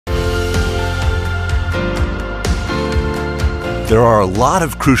There are a lot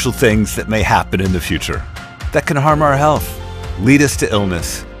of crucial things that may happen in the future that can harm our health, lead us to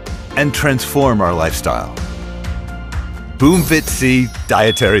illness, and transform our lifestyle. VitC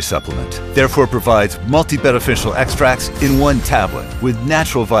Dietary Supplement therefore provides multi-beneficial extracts in one tablet with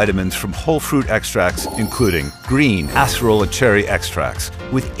natural vitamins from whole fruit extracts including green acerola cherry extracts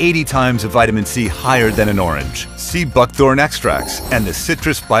with 80 times of vitamin C higher than an orange, sea buckthorn extracts, and the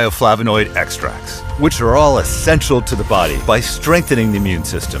citrus bioflavonoid extracts, which are all essential to the body by strengthening the immune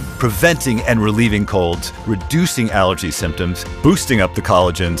system, preventing and relieving colds, reducing allergy symptoms, boosting up the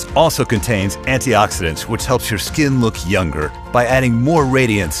collagens. Also contains antioxidants which helps your skin look younger by adding more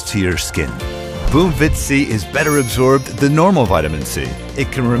radiance to your skin. VitC is better absorbed than normal vitamin C.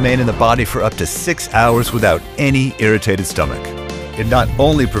 It can remain in the body for up to 6 hours without any irritated stomach. It not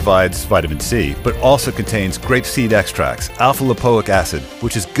only provides vitamin C, but also contains grapeseed extracts, alpha-lipoic acid,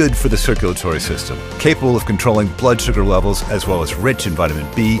 which is good for the circulatory system, capable of controlling blood sugar levels, as well as rich in vitamin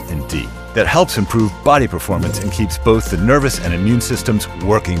B and D. That helps improve body performance and keeps both the nervous and immune systems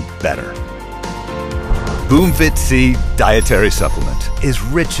working better. VitC Dietary Supplement is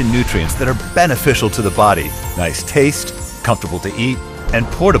rich in nutrients that are beneficial to the body, nice taste, comfortable to eat, and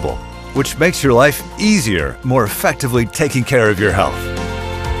portable, which makes your life easier, more effectively taking care of your health.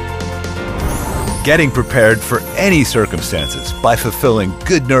 Getting prepared for any circumstances by fulfilling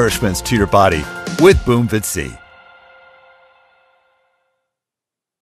good nourishments to your body with VitC.